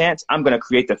get a chance, I'm going to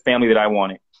create the family that I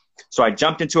wanted. So I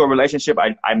jumped into a relationship.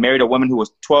 I married a woman who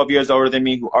was 12 years older than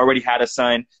me, who already had a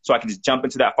son. So I could just jump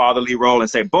into that fatherly role and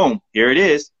say, boom, here it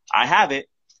is. I have it.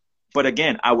 But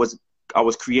again, I was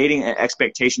creating an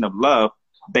expectation of love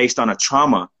based on a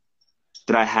trauma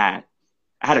that I had.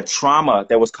 I had a trauma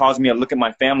that was causing me to look at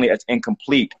my family as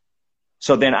incomplete.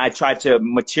 So then I tried to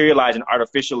materialize an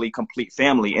artificially complete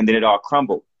family, and then it all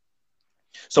crumbled.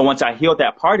 So once I healed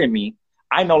that part in me,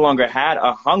 I no longer had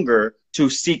a hunger to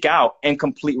seek out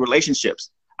incomplete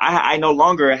relationships. I no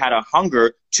longer had a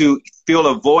hunger to fill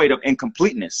a void of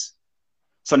incompleteness.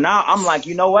 So now I'm like,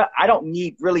 you know what? I don't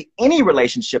need really any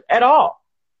relationship at all.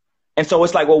 And so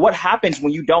it's like, well, what happens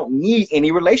when you don't need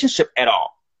any relationship at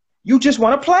all? You just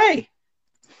want to play.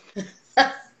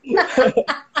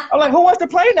 I'm like, who wants to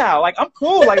play now? Like, I'm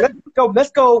cool. Like,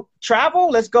 let's go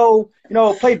travel. Let's go, you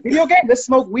know, play video games. Let's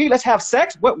smoke weed. Let's have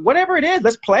sex. Whatever it is,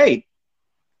 let's play.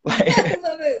 I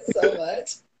love it so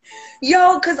much.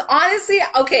 Yo, because honestly,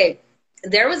 okay,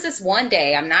 there was this one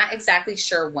day, I'm not exactly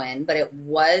sure when, but it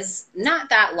was not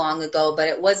that long ago, but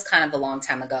it was kind of a long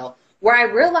time ago, where I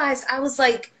realized I was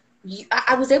like,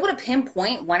 I was able to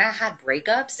pinpoint when I had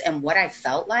breakups and what I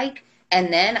felt like.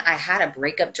 And then I had a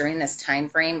breakup during this time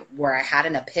frame where I had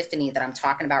an epiphany that I'm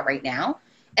talking about right now.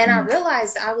 And I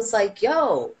realized, I was like,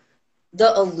 yo,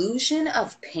 the illusion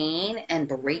of pain and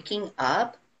breaking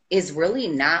up is really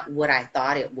not what I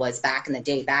thought it was back in the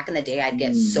day. Back in the day, I'd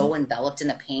get so enveloped in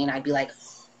the pain. I'd be like,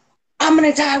 I'm going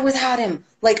to die without him.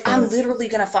 Like, I'm literally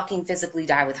going to fucking physically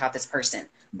die without this person.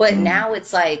 But now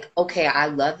it's like, okay, I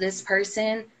love this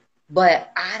person,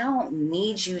 but I don't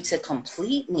need you to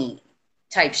complete me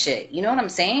type shit. You know what I'm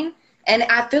saying? And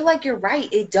I feel like you're right.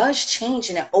 It does change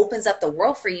and it opens up the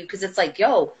world for you, because it's like,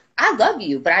 yo, I love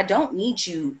you, but I don't need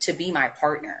you to be my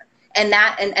partner. And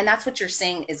that's what you're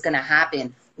saying is going to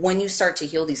happen when you start to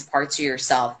heal these parts of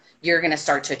yourself. You're going to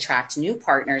start to attract new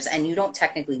partners, and you don't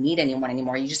technically need anyone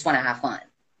anymore. You just want to have fun.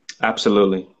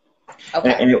 Absolutely.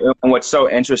 Okay. And what's so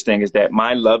interesting is that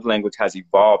my love language has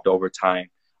evolved over time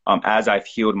as I've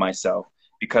healed myself,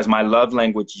 because my love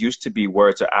language used to be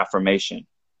words of affirmation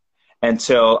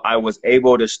until I was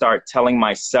able to start telling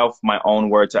myself my own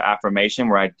words of affirmation,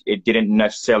 where it didn't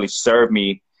necessarily serve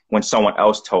me when someone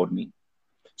else told me.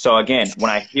 So again, when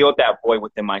I healed that void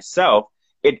within myself,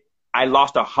 I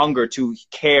lost a hunger to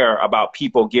care about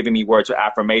people giving me words of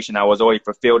affirmation. I was already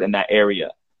fulfilled in that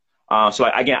area.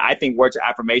 So again, I think words of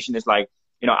affirmation is like,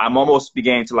 you know, I'm almost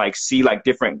beginning to like see like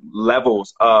different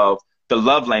levels of the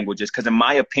love languages. Because in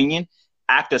my opinion,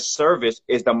 act of service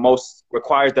is the most,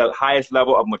 requires the highest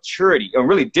level of maturity, and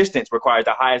really distance requires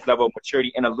the highest level of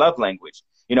maturity in a love language.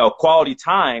 You know, quality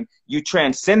time, you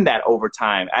transcend that over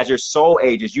time. As your soul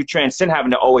ages, you transcend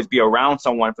having to always be around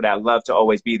someone for that love to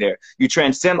always be there. You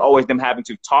transcend always them having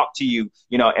to talk to you,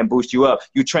 you know, and boost you up.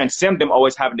 You transcend them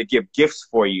always having to give gifts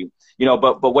for you, you know,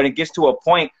 but when it gets to a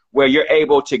point where you're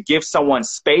able to give someone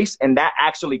space and that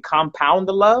actually compound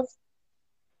the love,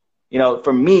 you know,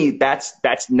 for me, that's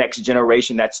next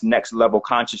generation, that's next level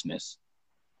consciousness.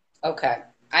 Okay,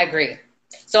 I agree.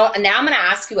 So now I'm going to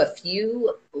ask you a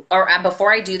few, or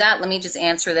before I do that, let me just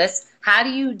answer this. How do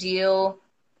you deal,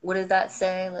 what did that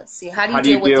say? Let's see. How do you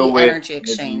deal with the energy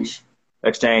exchange?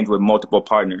 Exchange with multiple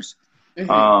partners.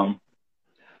 Mm-hmm.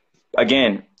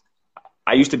 Again,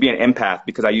 I used to be an empath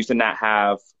because I used to not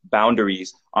have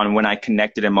boundaries on when I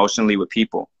connected emotionally with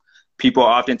people. People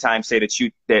oftentimes say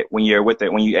that when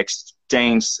you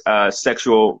exchange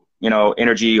sexual, you know,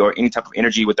 energy or any type of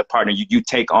energy with the partner, you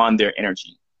take on their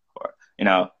energy. You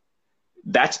know,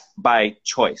 that's by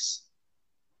choice.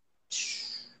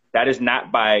 That is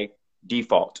not by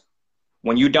default.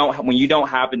 When you don't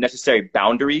have the necessary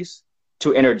boundaries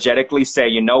to energetically say,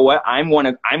 you know what, I'm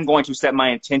going to set my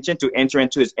intention to enter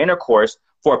into this intercourse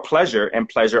for pleasure and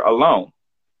pleasure alone.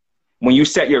 When you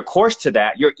set your course to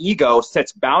that, your ego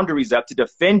sets boundaries up to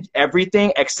defend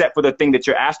everything except for the thing that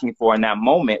you're asking for in that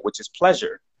moment, which is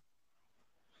pleasure.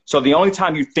 So the only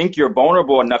time you think you're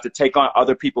vulnerable enough to take on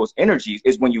other people's energies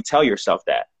is when you tell yourself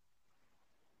that.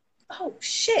 Oh,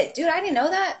 shit, dude, I didn't know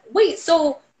that. Wait,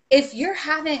 so if you're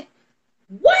having,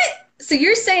 what? So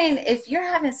you're saying if you're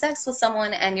having sex with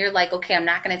someone and you're like, okay, I'm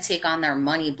not going to take on their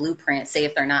money blueprint, say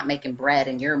if they're not making bread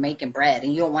and you're making bread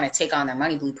and you don't want to take on their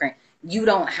money blueprint, you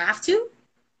don't have to?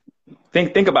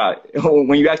 Think about it.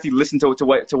 When you actually listen to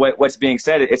what's being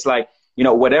said, it's like, you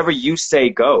know, whatever you say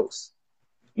goes.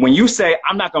 When you say,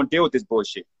 I'm not going to deal with this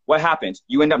bullshit, what happens?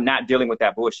 You end up not dealing with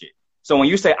that bullshit. So when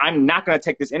you say, I'm not going to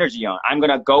take this energy on, I'm going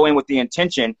to go in with the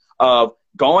intention of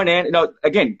going in, you know,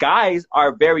 again, guys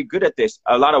are very good at this.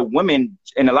 A lot of women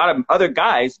and a lot of other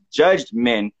guys judged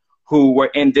men who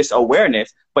were in this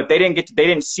awareness, but they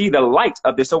didn't see the light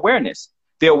of this awareness.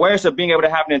 The awareness of being able to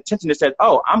have an intention that says,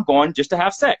 oh, I'm going just to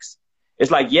have sex. It's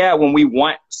like, yeah, when we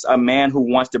want a man who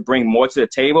wants to bring more to the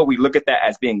table, we look at that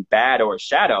as being bad or a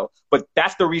shadow. But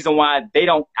that's the reason why they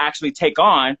don't actually take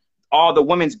on all the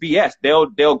women's BS.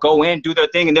 They'll go in, do their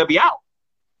thing, and they'll be out.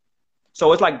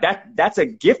 So it's like that's a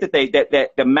gift that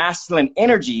that the masculine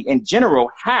energy in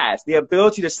general has, the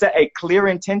ability to set a clear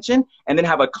intention and then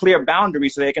have a clear boundary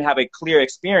so they can have a clear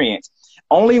experience.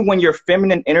 Only when your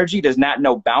feminine energy does not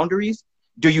know boundaries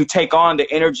do you take on the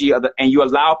energy of and you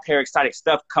allow parasitic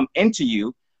stuff come into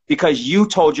you because you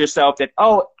told yourself that,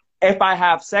 oh, if I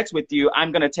have sex with you,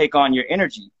 I'm going to take on your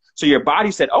energy. So your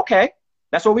body said, okay,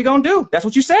 that's what we're going to do. That's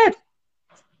what you said.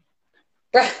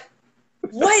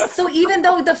 What? So even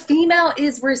though the female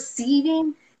is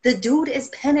receiving, the dude is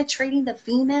penetrating the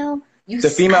female? The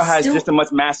female has just as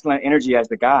much masculine energy as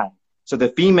the guy. So the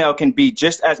female can be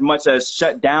just as much as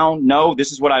shut down, no,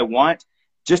 this is what I want,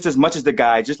 just as much as the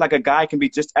guy. Just like a guy can be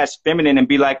just as feminine and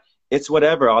be like, it's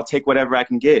whatever, I'll take whatever I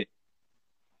can get.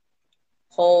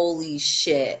 Holy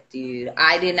shit, dude.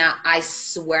 I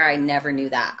swear I never knew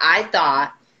that. I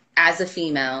thought as a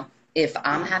female, if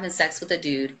I'm having sex with a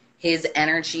dude, his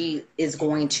energy is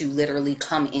going to literally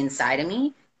come inside of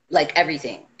me, like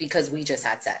everything, because we just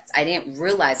had sex. I didn't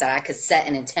realize that I could set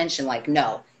an intention like,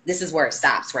 no, this is where it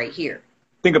stops right here.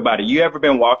 Think about it. You ever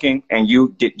been walking and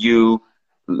you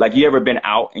ever been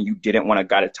out and you didn't want a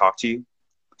guy to talk to you?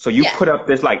 So you put up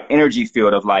this like energy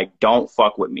field of like, don't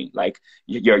fuck with me. Like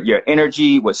your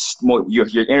energy was more, your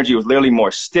energy was literally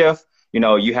more stiff. You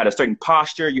know, you had a certain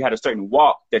posture, you had a certain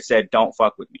walk that said, don't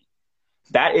fuck with me.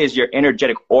 That is your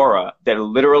energetic aura that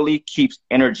literally keeps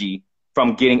energy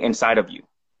from getting inside of you.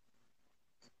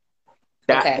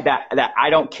 That I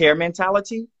don't care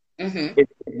mentality is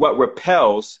what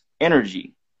repels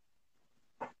energy.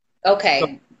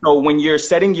 Okay. So when you're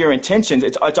setting your intentions,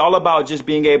 it's all about just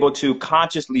being able to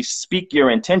consciously speak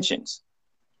your intentions.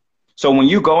 So when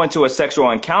you go into a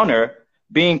sexual encounter,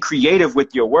 being creative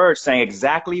with your words, saying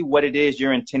exactly what it is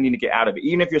you're intending to get out of it,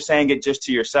 even if you're saying it just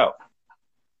to yourself.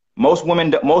 Most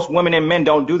women and men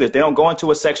don't do this. They don't go into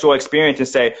a sexual experience and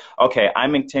say, okay,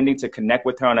 I'm intending to connect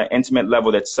with her on an intimate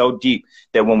level that's so deep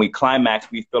that when we climax,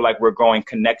 we feel like we're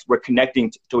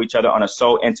connecting to each other on a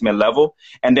so intimate level.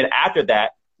 And then after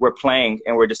that, we're playing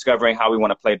and we're discovering how we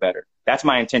want to play better. That's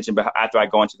my intention after I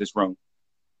go into this room.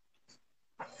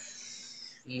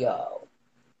 Yo,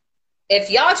 if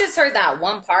y'all just heard that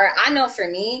one part, I know for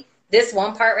me, This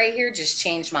one part right here just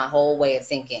changed my whole way of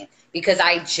thinking because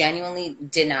I genuinely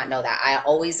did not know that. I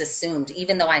always assumed,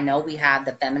 even though I know we have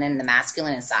the feminine and the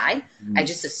masculine inside, I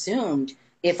just assumed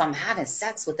if I'm having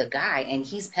sex with a guy and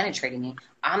he's penetrating me,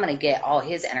 I'm going to get all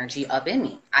his energy up in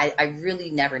me. I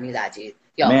really never knew that, dude.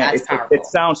 Yo, Man, that's powerful. it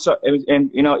sounds so,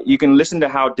 and you know, you can listen to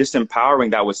how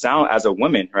disempowering that would sound as a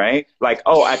woman, right? Like,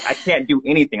 oh, I can't do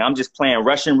anything. I'm just playing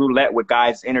Russian roulette with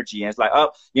guys' energy. And it's like,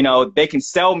 oh, you know, they can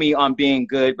sell me on being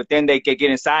good, but then they get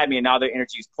inside me and now their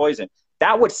energy is poison.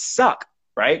 That would suck,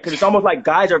 right? Because it's almost like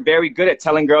guys are very good at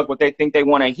telling girls what they think they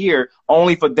want to hear,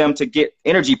 only for them to get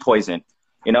energy poison.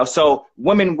 You know, so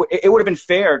women, it would have been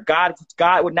fair. God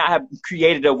would not have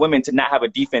created a woman to not have a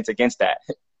defense against that.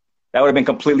 That would have been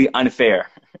completely unfair.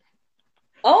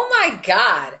 Oh my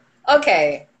God.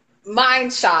 Okay.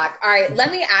 Mind shock. All right.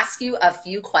 Let me ask you a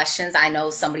few questions. I know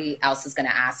somebody else is going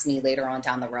to ask me later on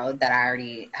down the road that I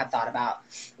already have thought about.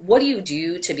 What do you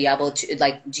do to be able to,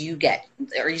 like,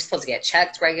 are you supposed to get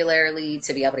checked regularly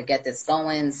to be able to get this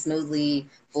going smoothly,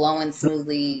 flowing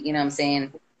smoothly? You know what I'm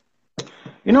saying?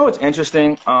 You know what's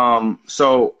interesting?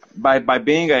 So by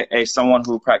being a someone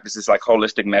who practices like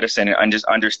holistic medicine and just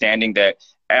understanding that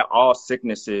all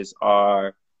sicknesses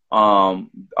are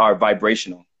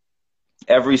vibrational.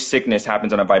 Every sickness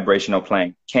happens on a vibrational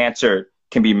plane. Cancer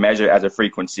can be measured as a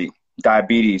frequency.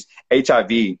 Diabetes,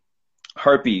 HIV,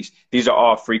 herpes, these are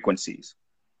all frequencies.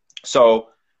 So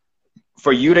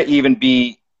for you to even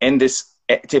be in this,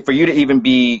 for you to even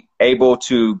be able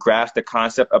to grasp the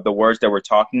concept of the words that we're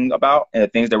talking about and the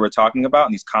things that we're talking about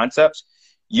and these concepts,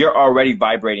 you're already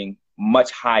vibrating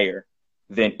much higher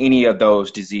than any of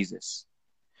those diseases.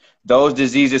 Those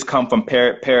diseases come from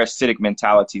parasitic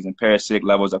mentalities and parasitic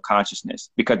levels of consciousness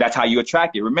because that's how you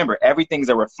attract it. Remember, everything's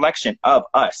a reflection of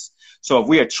us. So if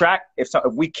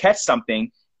we catch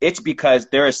something, it's because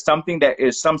there is something that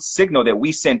is some signal that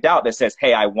we sent out that says,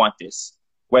 hey, I want this,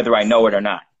 whether I know it or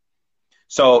not.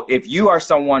 So if you are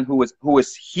someone who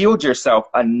has healed yourself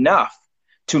enough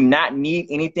to not need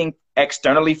anything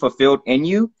externally fulfilled in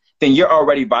you, then you're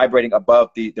already vibrating above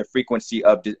the frequency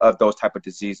of those type of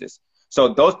diseases. So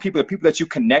those people, the people that you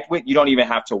connect with, you don't even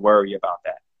have to worry about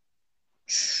that.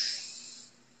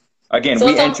 Again, so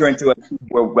we enter into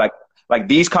where like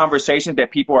these conversations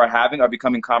that people are having are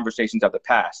becoming conversations of the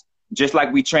past. Just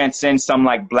like we transcend some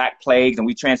like black plagues and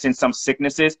we transcend some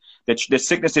sicknesses, the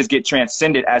sicknesses get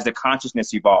transcended as the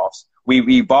consciousness evolves. We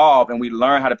evolve and we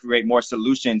learn how to create more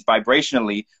solutions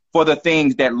vibrationally for the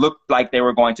things that looked like they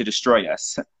were going to destroy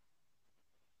us.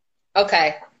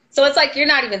 Okay. So it's like you're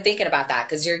not even thinking about that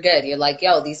because you're good. You're like,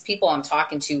 yo, these people I'm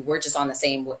talking to, we're just on the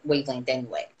same wavelength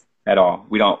anyway. At all.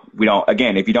 We don't,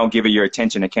 again, if you don't give it your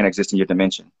attention, it can't exist in your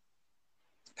dimension.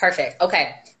 Perfect.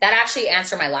 Okay. That actually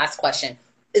answered my last question.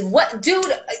 What,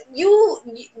 dude,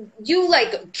 you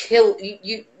like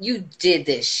you did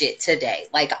this shit today.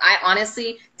 Like, I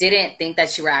honestly didn't think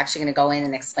that you were actually going to go in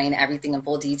and explain everything in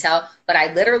full detail. But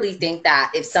I literally think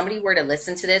that if somebody were to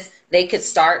listen to this, they could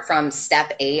start from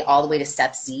step A all the way to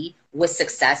step Z with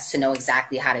success to know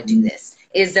exactly how to do this.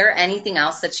 Is there anything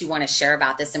else that you want to share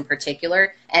about this in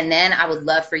particular? And then I would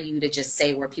love for you to just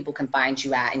say where people can find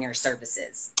you at in your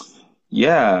services.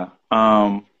 Yeah.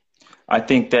 I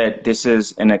think that this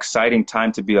is an exciting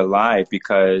time to be alive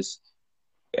because,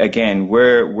 again,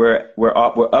 we're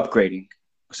upgrading.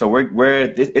 So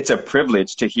it's a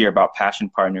privilege to hear about passion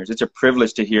partners. It's a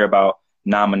privilege to hear about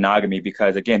non-monogamy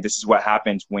because, again, this is what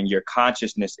happens when your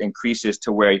consciousness increases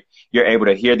to where you're able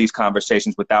to hear these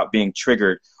conversations without being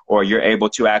triggered, or you're able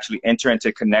to actually enter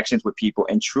into connections with people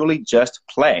and truly just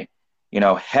play. You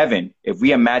know, heaven, if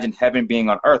we imagine heaven being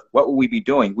on earth, what would we be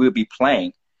doing? We would be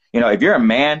playing. You know, if you're a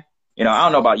man, you know, I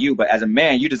don't know about you, but as a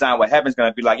man, you design what heaven's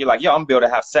going to be like. You're like, yo, I'm going to be able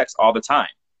to have sex all the time.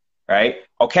 Right?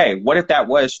 Okay. What if that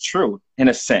was true in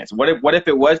a sense? What if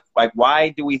it was like, why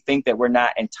do we think that we're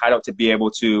not entitled to be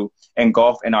able to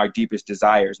engulf in our deepest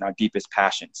desires and our deepest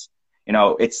passions? You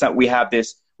know, we have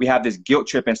this guilt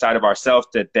trip inside of ourselves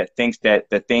that thinks that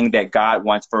the thing that God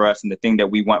wants for us and the thing that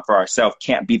we want for ourselves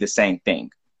can't be the same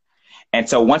thing. And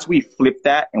so once we flip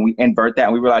that and we invert that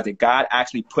and we realize that God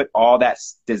actually put all that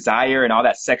desire and all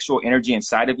that sexual energy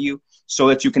inside of you so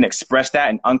that you can express that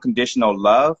in unconditional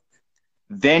love,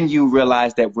 then you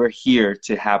realize that we're here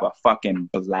to have a fucking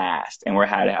blast and we're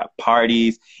here to have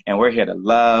parties and we're here to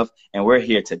love and we're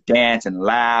here to dance and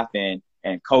laugh and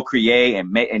co-create and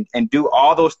make and do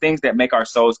all those things that make our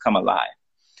souls come alive.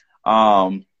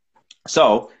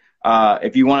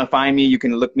 If you want to find me, you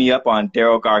can look me up on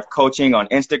Daryl Garth Coaching on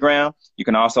Instagram. You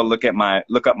can also look up my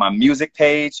music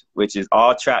page, which is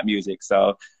all trap music.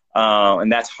 So, and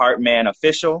that's Heartman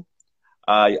Official.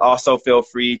 Also, feel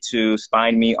free to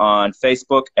find me on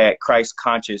Facebook at Christ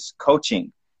Conscious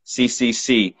Coaching,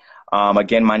 CCC.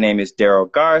 Again, my name is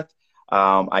Daryl Garth.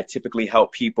 I typically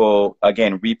help people,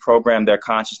 again, reprogram their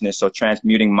consciousness. So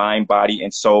transmuting mind, body,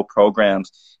 and soul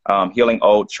programs, healing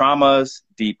old traumas,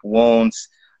 deep wounds,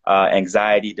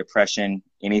 anxiety, depression,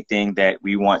 anything that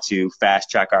we want to fast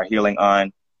track our healing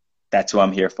on. That's who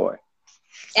I'm here for.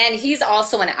 And he's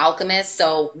also an alchemist.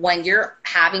 So when you're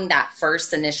having that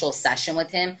first initial session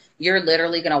with him, you're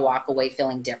literally going to walk away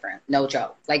feeling different. No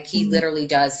joke. Like he literally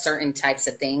does certain types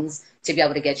of things to be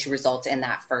able to get you results in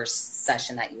that first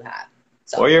session that you have.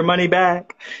 So, or your money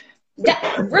back.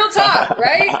 Yeah, real talk,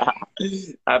 right?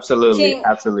 Absolutely. King,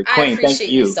 absolutely. I Queen, appreciate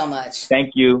thank you so much.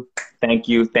 Thank you.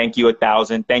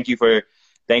 1,000.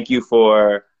 Thank you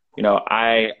for,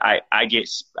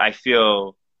 I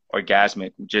feel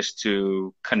orgasmic just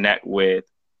to connect with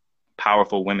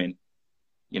powerful women,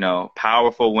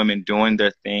 powerful women doing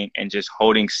their thing and just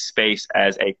holding space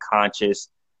as a conscious,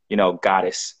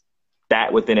 goddess.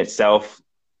 That within itself,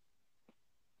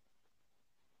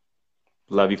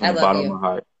 love you from the bottom of my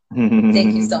heart.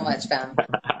 Thank you so much, fam.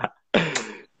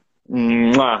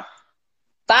 Mwah.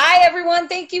 Bye, everyone.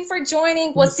 Thank you for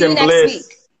joining. We'll see you next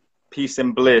week. Peace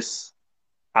and bliss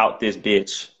out this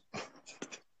bitch.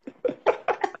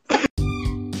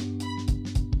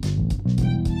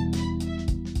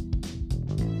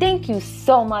 Thank you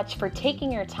so much for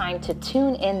taking your time to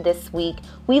tune in this week.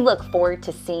 We look forward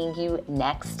to seeing you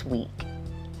next week.